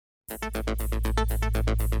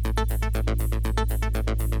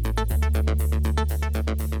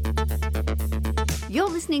You're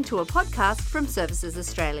listening to a podcast from Services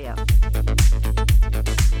Australia.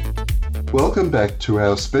 Welcome back to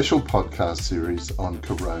our special podcast series on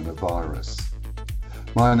coronavirus.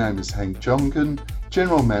 My name is Hank Jongen,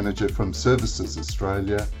 General Manager from Services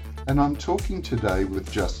Australia, and I'm talking today with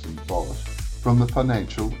Justin Bott from the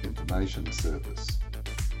Financial Information Service.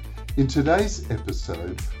 In today's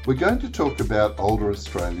episode, we're going to talk about older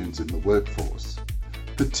Australians in the workforce,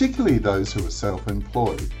 particularly those who are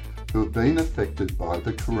self-employed, who have been affected by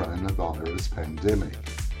the coronavirus pandemic.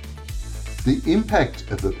 The impact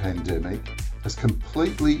of the pandemic has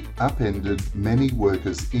completely upended many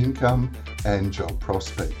workers' income and job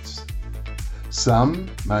prospects. Some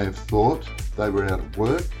may have thought they were out of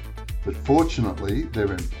work, but fortunately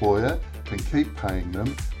their employer can keep paying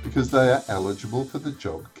them because they are eligible for the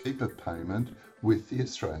JobKeeper payment with the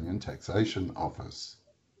Australian Taxation Office.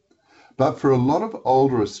 But for a lot of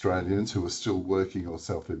older Australians who are still working or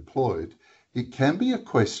self-employed, it can be a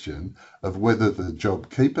question of whether the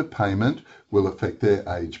JobKeeper payment will affect their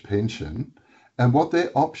age pension and what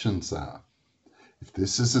their options are. If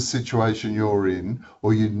this is a situation you're in,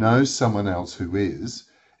 or you know someone else who is,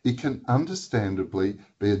 it can understandably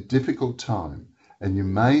be a difficult time and you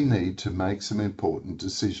may need to make some important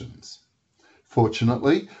decisions.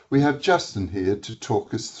 Fortunately, we have Justin here to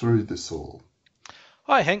talk us through this all.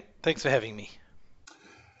 Hi Hank, thanks for having me.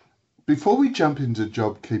 Before we jump into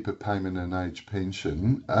JobKeeper payment and age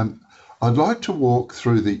pension, I'd like to walk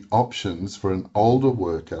through the options for an older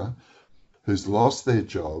worker who's lost their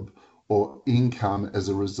job or income as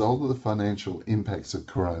a result of the financial impacts of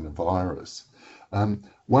coronavirus.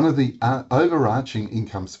 One of the overarching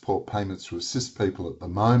income support payments to assist people at the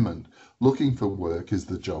moment looking for work is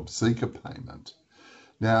the Job Seeker payment.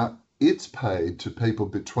 Now, it's paid to people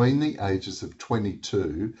between the ages of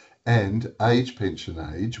 22 and age pension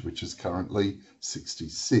age, which is currently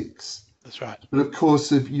 66. That's right. But of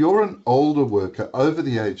course, if you're an older worker over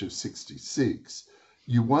the age of 66,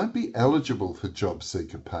 you won't be eligible for Job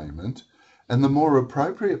Seeker payment, and the more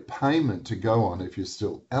appropriate payment to go on if you're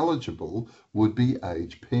still eligible would be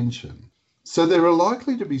age pension. So there are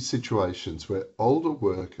likely to be situations where older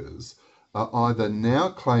workers are either now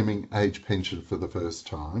claiming age pension for the first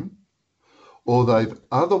time, or they've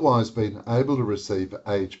otherwise been able to receive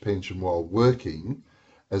age pension while working,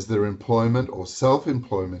 as their employment or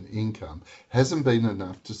self-employment income hasn't been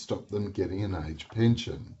enough to stop them getting an age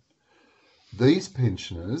pension. These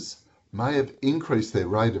pensioners may have increased their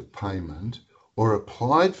rate of payment or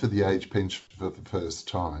applied for the age pension for the first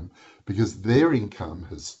time because their income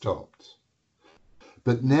has stopped.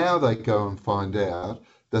 But now they go and find out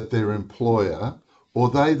that their employer or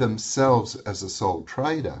they themselves as a sole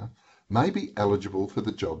trader may be eligible for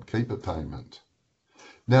the JobKeeper payment.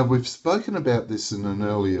 Now, we've spoken about this in an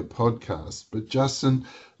earlier podcast, but Justin,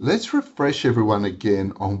 let's refresh everyone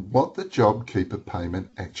again on what the JobKeeper payment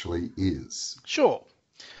actually is. Sure.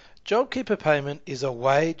 JobKeeper payment is a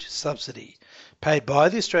wage subsidy paid by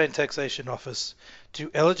the Australian Taxation Office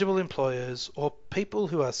to eligible employers or people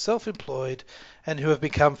who are self-employed and who have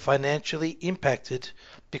become financially impacted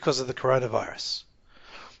because of the coronavirus.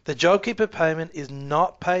 The JobKeeper payment is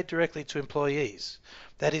not paid directly to employees.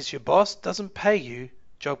 That is, your boss doesn't pay you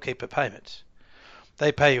JobKeeper payment.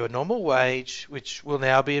 They pay you a normal wage, which will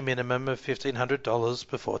now be a minimum of $1,500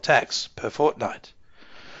 before tax per fortnight.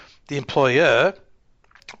 The employer,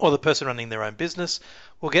 or the person running their own business,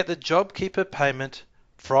 will get the JobKeeper payment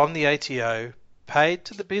from the ATO paid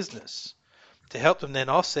to the business to help them then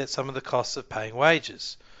offset some of the costs of paying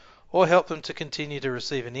wages, or help them to continue to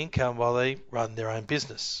receive an income while they run their own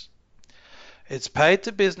business. It's paid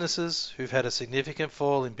to businesses who've had a significant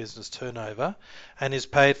fall in business turnover and is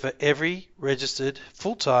paid for every registered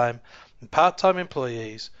full-time and part-time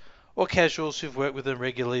employees or casuals who've worked with them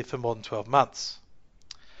regularly for more than 12 months.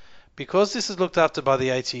 Because this is looked after by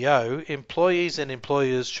the ATO, employees and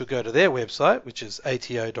employers should go to their website, which is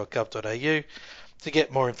ato.gov.au, to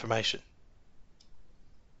get more information.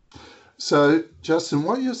 So, Justin,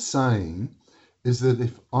 what you're saying is that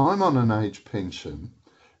if I'm on an age pension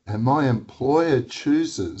and my employer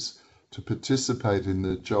chooses to participate in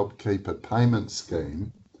the JobKeeper payment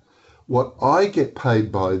scheme, what I get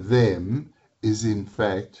paid by them is in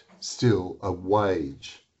fact still a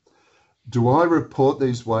wage. Do I report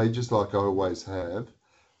these wages like I always have?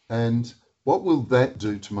 And what will that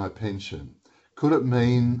do to my pension? Could it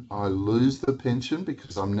mean I lose the pension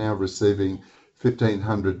because I'm now receiving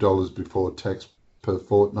 $1,500 before tax per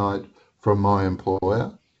fortnight from my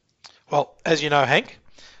employer? Well, as you know, Hank,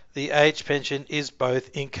 the age pension is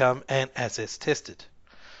both income and assets tested.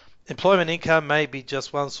 Employment income may be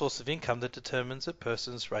just one source of income that determines a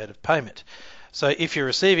person's rate of payment. So if you're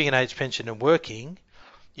receiving an age pension and working,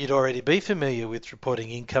 you'd already be familiar with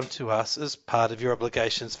reporting income to us as part of your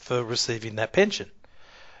obligations for receiving that pension.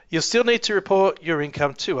 You'll still need to report your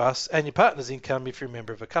income to us and your partner's income if you're a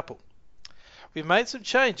member of a couple. We've made some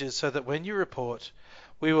changes so that when you report,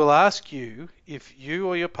 we will ask you if you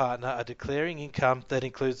or your partner are declaring income that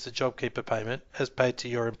includes the JobKeeper payment as paid to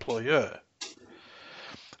your employer.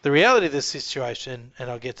 The reality of this situation, and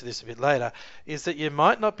I'll get to this a bit later, is that you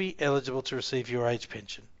might not be eligible to receive your age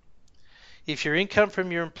pension. If your income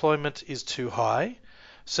from your employment is too high,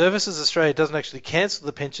 Services Australia doesn't actually cancel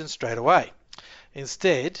the pension straight away.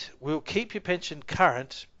 Instead, we'll keep your pension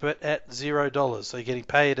current but at $0, so you're getting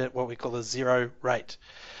paid at what we call a zero rate.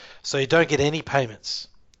 So you don't get any payments.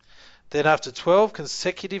 Then after 12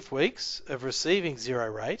 consecutive weeks of receiving zero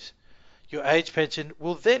rate, your age pension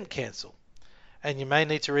will then cancel, and you may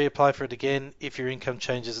need to reapply for it again if your income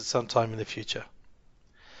changes at some time in the future.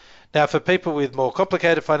 Now, for people with more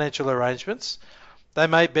complicated financial arrangements, they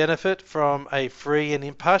may benefit from a free and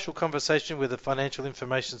impartial conversation with a financial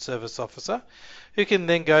information service officer who can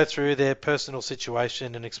then go through their personal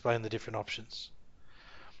situation and explain the different options.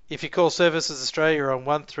 If you call Services Australia on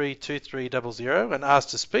 132300 and ask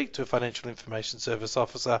to speak to a financial information service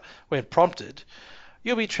officer when prompted,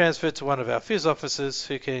 you'll be transferred to one of our FIS officers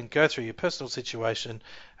who can go through your personal situation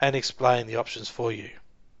and explain the options for you.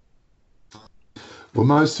 Well,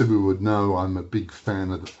 most of you would know I'm a big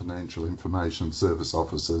fan of the Financial Information Service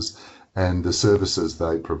officers and the services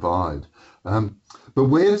they provide. But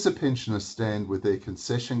where does a pensioner stand with their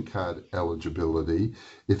concession card eligibility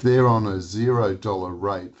if they're on a $0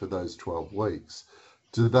 rate for those 12 weeks?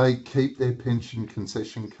 Do they keep their pension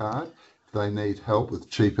concession card if they need help with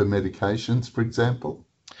cheaper medications, for example?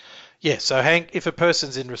 Yes, so Hank, if a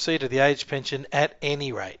person's in receipt of the age pension at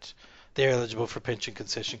any rate, they're eligible for a pension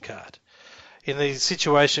concession card. In the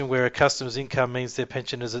situation where a customer's income means their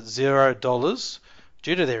pension is at $0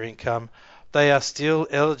 due to their income, they are still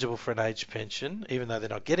eligible for an age pension, even though they're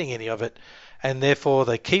not getting any of it, and therefore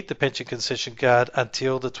they keep the pension concession card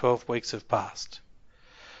until the 12 weeks have passed.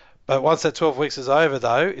 But once that 12 weeks is over,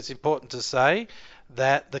 though, it's important to say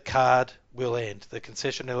that the card will end. The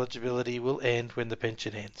concession eligibility will end when the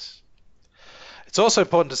pension ends. It's also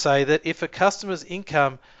important to say that if a customer's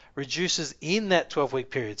income reduces in that 12-week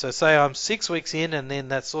period. So say I'm 6 weeks in and then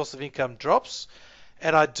that source of income drops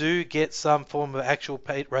and I do get some form of actual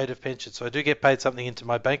paid rate of pension. So I do get paid something into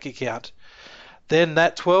my bank account. Then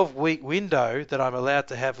that 12-week window that I'm allowed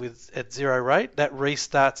to have at zero rate, that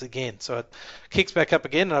restarts again. So it kicks back up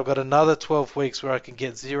again and I've got another 12 weeks where I can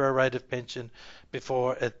get zero rate of pension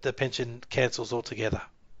before the pension cancels altogether.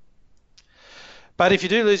 But if you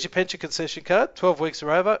do lose your pension concession card, 12 weeks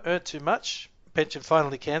are over, earned too much, pension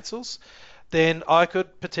finally cancels, then I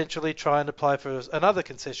could potentially try and apply for another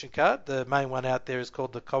concession card. The main one out there is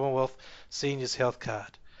called the Commonwealth Seniors Health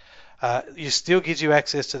Card. It still gives you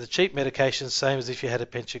access to the cheap medications, same as if you had a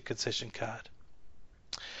pension concession card.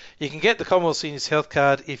 You can get the Commonwealth Seniors Health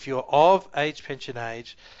Card if you're of age pension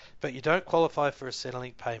age, but you don't qualify for a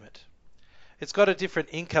Centrelink payment. It's got a different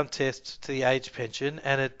income test to the age pension,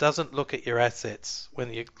 and it doesn't look at your assets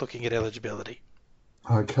when you're looking at eligibility.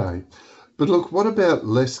 Okay. But look, what about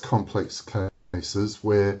less complex cases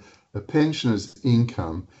where a pensioner's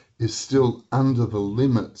income is still under the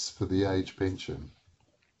limits for the age pension?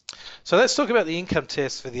 So let's talk about the income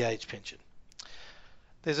test for the age pension.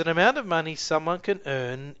 There's an amount of money someone can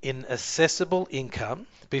earn in assessable income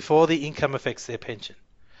before the income affects their pension.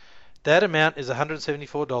 That amount is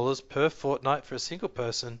 $174 per fortnight for a single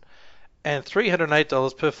person and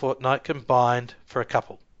 $308 per fortnight combined for a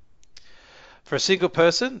couple. For a single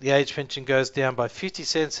person, the age pension goes down by 50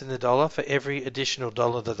 cents in the dollar for every additional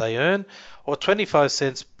dollar that they earn, or 25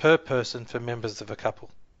 cents per person for members of a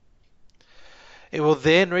couple. It will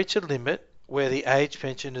then reach a limit where the age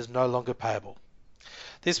pension is no longer payable.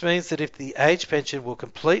 This means that if the age pension will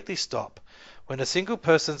completely stop when a single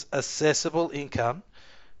person's assessable income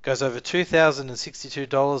goes over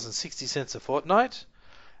 $2,062.60 a fortnight,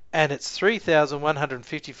 and it's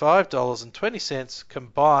 $3,155.20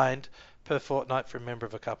 combined per fortnight for a member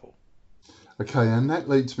of a couple. Okay, and that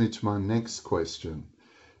leads me to my next question.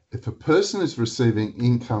 If a person is receiving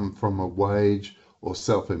income from a wage or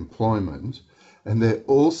self-employment, and they're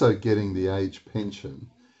also getting the age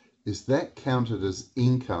pension, is that counted as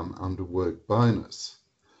income under work bonus?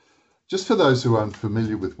 Just for those who aren't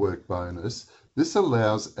familiar with work bonus, this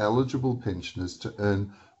allows eligible pensioners to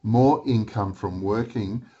earn more income from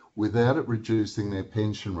working without it reducing their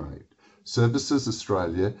pension rate. Services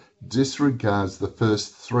Australia disregards the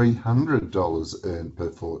first $300 earned per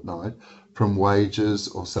fortnight from wages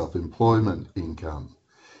or self-employment income.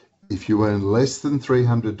 If you earn less than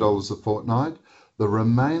 $300 a fortnight, the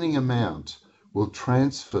remaining amount will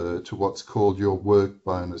transfer to what's called your work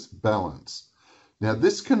bonus balance. Now,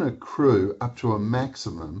 this can accrue up to a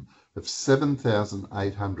maximum of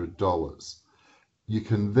 $7,800. You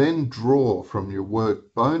can then draw from your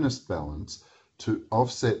work bonus balance to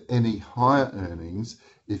offset any higher earnings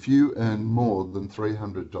if you earn more than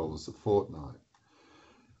 $300 a fortnight.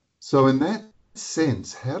 So in that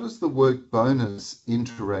sense, how does the work bonus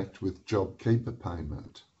interact with JobKeeper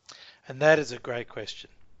payment? And that is a great question.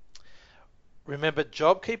 Remember,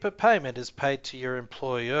 JobKeeper payment is paid to your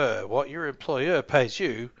employer. What your employer pays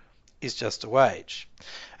you is just a wage.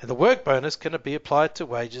 And the work bonus can be applied to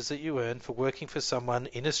wages that you earn for working for someone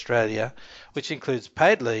in Australia, which includes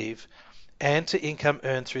paid leave, and to income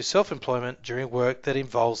earned through self-employment during work that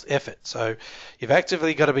involves effort. So you've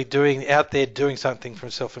actively got to be out there doing something from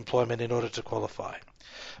self-employment in order to qualify.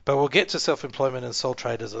 But we'll get to self-employment and sole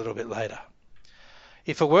traders a little bit later.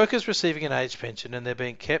 If a worker is receiving an age pension and they're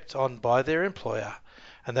being kept on by their employer,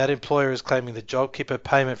 and that employer is claiming the JobKeeper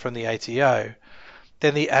payment from the ATO,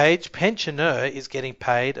 then the age pensioner is getting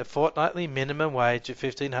paid a fortnightly minimum wage of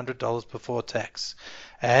 $1,500 before tax.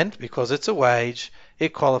 And because it's a wage,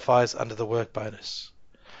 it qualifies under the work bonus.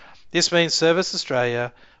 This means Service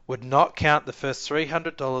Australia would not count the first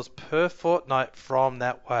 $300 per fortnight from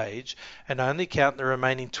that wage and only count the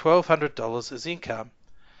remaining $1,200 as income,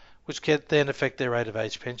 which can then affect their rate of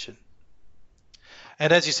age pension.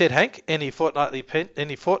 And as you said, Hank, any fortnight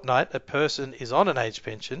a person is on an age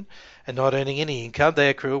pension and not earning any income, they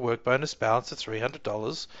accrue a work bonus balance of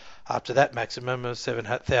 $300 up to that maximum of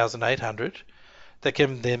 $7,800 that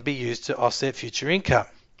can then be used to offset future income.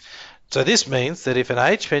 So this means that if an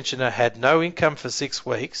age pensioner had no income for 6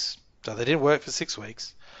 weeks, so they didn't work for 6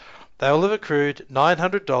 weeks, they will have accrued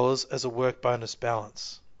 $900 as a work bonus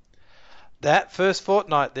balance. That first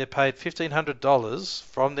fortnight they're paid $1,500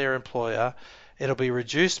 from their employer. It'll be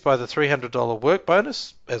reduced by the $300 work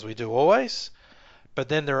bonus, as we do always, but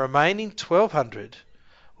then the remaining $1,200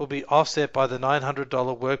 will be offset by the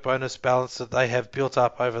 $900 work bonus balance that they have built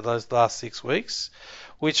up over those last 6 weeks,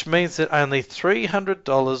 which means that only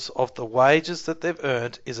 $300 of the wages that they've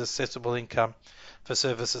earned is assessable income for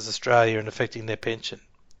Services Australia and affecting their pension.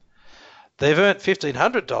 They've earned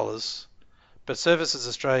 $1,500, but Services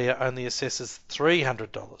Australia only assesses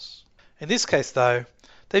 $300. In this case, though,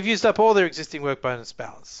 they've used up all their existing work bonus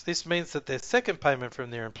balance. This means that their second payment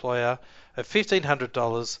from their employer of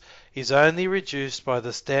 $1,500 is only reduced by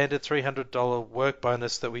the standard $300 work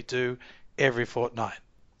bonus that we do every fortnight.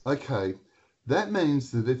 Okay, that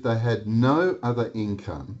means that if they had no other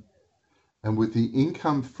income, and with the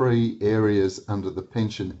income-free areas under the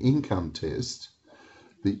pension income test,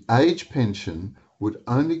 the age pension would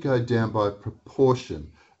only go down by a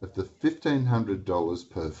proportion of the $1,500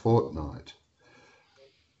 per fortnight.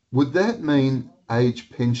 Would that mean age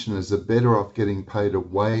pensioners are better off getting paid a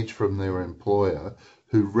wage from their employer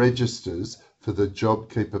who registers for the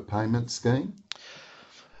JobKeeper payment scheme?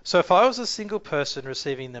 So if I was a single person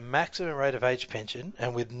receiving the maximum rate of age pension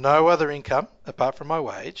and with no other income apart from my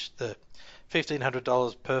wage, the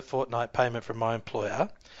 $1,500 per fortnight payment from my employer,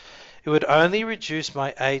 it would only reduce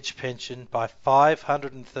my age pension by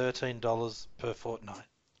 $513 per fortnight.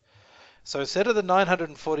 So instead of the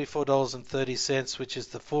 $944.30, which is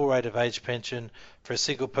the full rate of age pension for a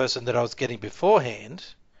single person that I was getting beforehand,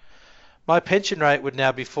 my pension rate would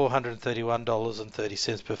now be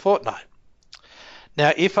 $431.30 per fortnight.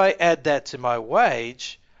 Now, if I add that to my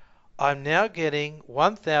wage, I'm now getting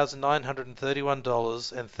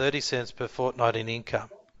 $1,931.30 per fortnight in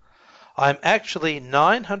income. I'm actually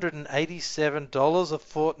 $987 a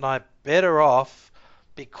fortnight better off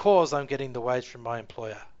because I'm getting the wage from my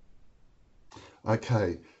employer.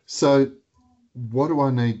 Okay, so what do I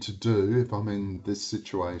need to do if I'm in this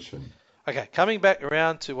situation? Okay, coming back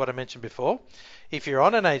around to what I mentioned before, if you're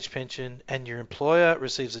on an age pension and your employer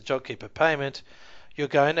receives a JobKeeper payment, you're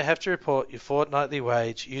going to have to report your fortnightly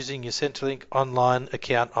wage using your Centrelink online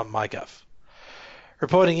account on MyGov.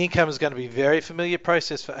 Reporting income is going to be a very familiar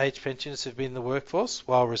process for age pensioners who've been in the workforce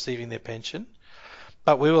while receiving their pension,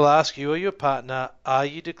 but we will ask you or your partner, are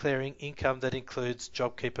you declaring income that includes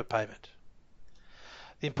JobKeeper payment?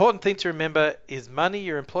 The important thing to remember is money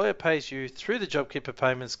your employer pays you through the JobKeeper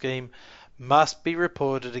payment scheme must be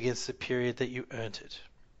reported against the period that you earned it.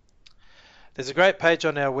 There's a great page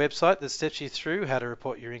on our website that steps you through how to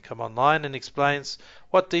report your income online and explains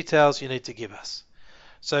what details you need to give us.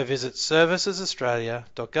 So visit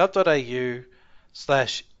servicesaustralia.gov.au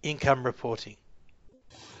income reporting.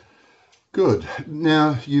 Good.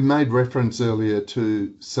 Now, you made reference earlier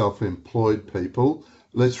to self-employed people.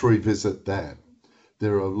 Let's revisit that.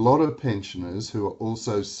 There are a lot of pensioners who are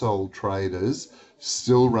also sole traders,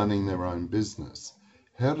 still running their own business.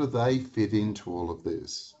 How do they fit into all of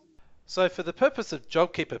this? So for the purpose of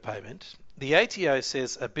JobKeeper payment, the ATO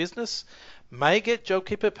says a business may get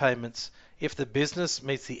JobKeeper payments if the business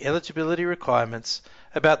meets the eligibility requirements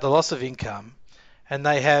about the loss of income, and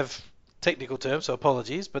they have, technical terms, so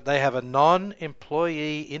apologies, but they have a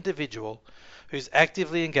non-employee individual who's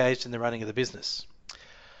actively engaged in the running of the business.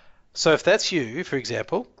 So if that's you, for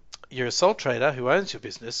example, you're a sole trader who owns your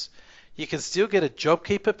business, you can still get a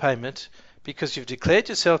JobKeeper payment because you've declared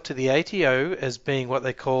yourself to the ATO as being what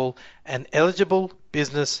they call an eligible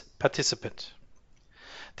business participant.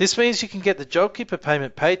 This means you can get the JobKeeper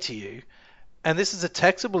payment paid to you, and this is a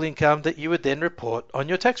taxable income that you would then report on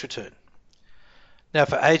your tax return. Now,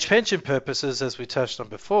 for age pension purposes, as we touched on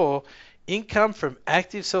before, income from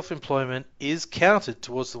active self-employment is counted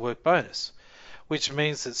towards the work bonus, which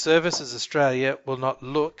means that Services Australia will not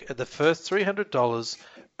look at the first $300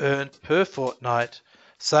 earned per fortnight,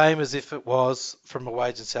 same as if it was from a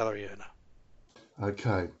wage and salary earner.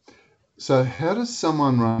 Okay. So how does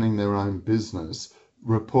someone running their own business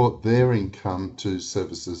report their income to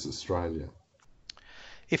Services Australia?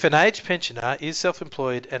 If an aged pensioner is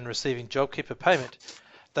self-employed and receiving JobKeeper payment,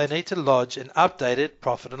 they need to lodge an updated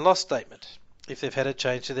profit and loss statement if they've had a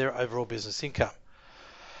change to their overall business income.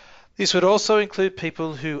 This would also include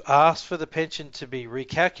people who asked for the pension to be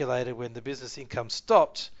recalculated when the business income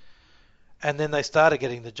stopped, and then they started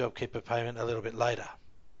getting the JobKeeper payment a little bit later.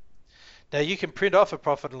 Now, you can print off a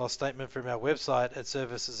profit and loss statement from our website at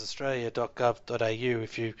servicesaustralia.gov.au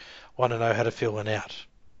if you want to know how to fill one out.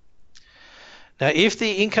 Now, if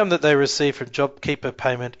the income that they receive from JobKeeper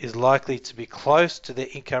payment is likely to be close to their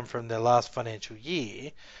income from their last financial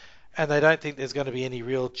year, and they don't think there's going to be any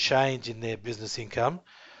real change in their business income,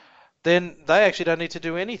 then they actually don't need to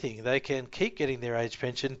do anything. They can keep getting their age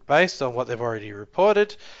pension based on what they've already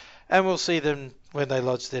reported, and we'll see them when they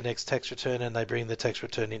lodge their next tax return and they bring the tax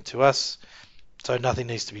return into us, so nothing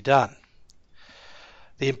needs to be done.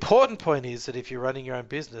 The important point is that if you're running your own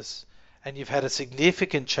business and you've had a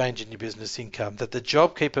significant change in your business income, that the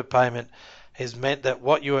JobKeeper payment has meant that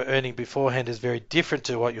what you were earning beforehand is very different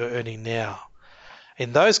to what you're earning now.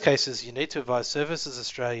 In those cases, you need to advise Services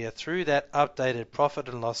Australia through that updated profit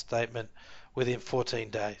and loss statement within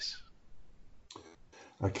 14 days.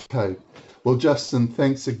 Okay. Well, Justin,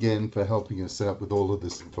 thanks again for helping us out with all of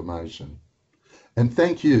this information. And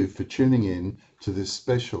thank you for tuning in to this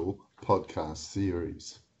special podcast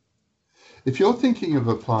series. If you're thinking of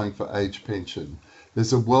applying for age pension,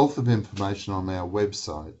 there's a wealth of information on our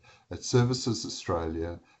website at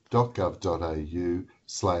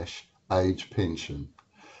servicesaustralia.gov.au/age pension,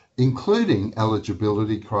 including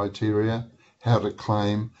eligibility criteria, how to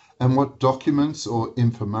claim, and what documents or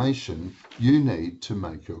information you need to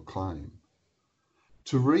make your claim.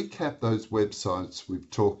 To recap those websites we've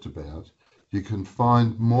talked about, you can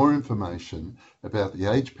find more information about the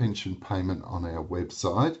age pension payment on our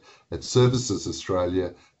website at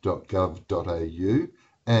servicesaustralia.gov.au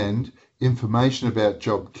and information about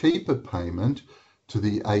JobKeeper payment to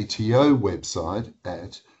the ATO website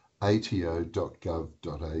at ato.gov.au.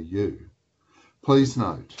 Please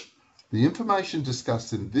note, the information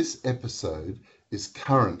discussed in this episode is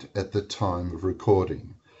current at the time of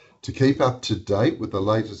recording. To keep up to date with the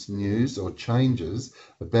latest news or changes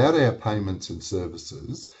about our payments and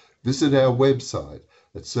services, visit our website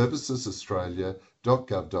at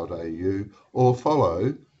servicesaustralia.gov.au or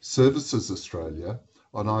follow Services Australia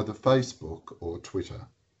on either Facebook or Twitter.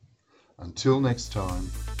 Until next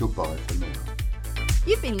time, goodbye for now.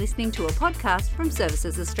 You've been listening to a podcast from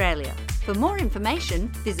Services Australia. For more information,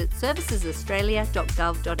 visit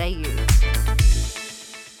servicesaustralia.gov.au.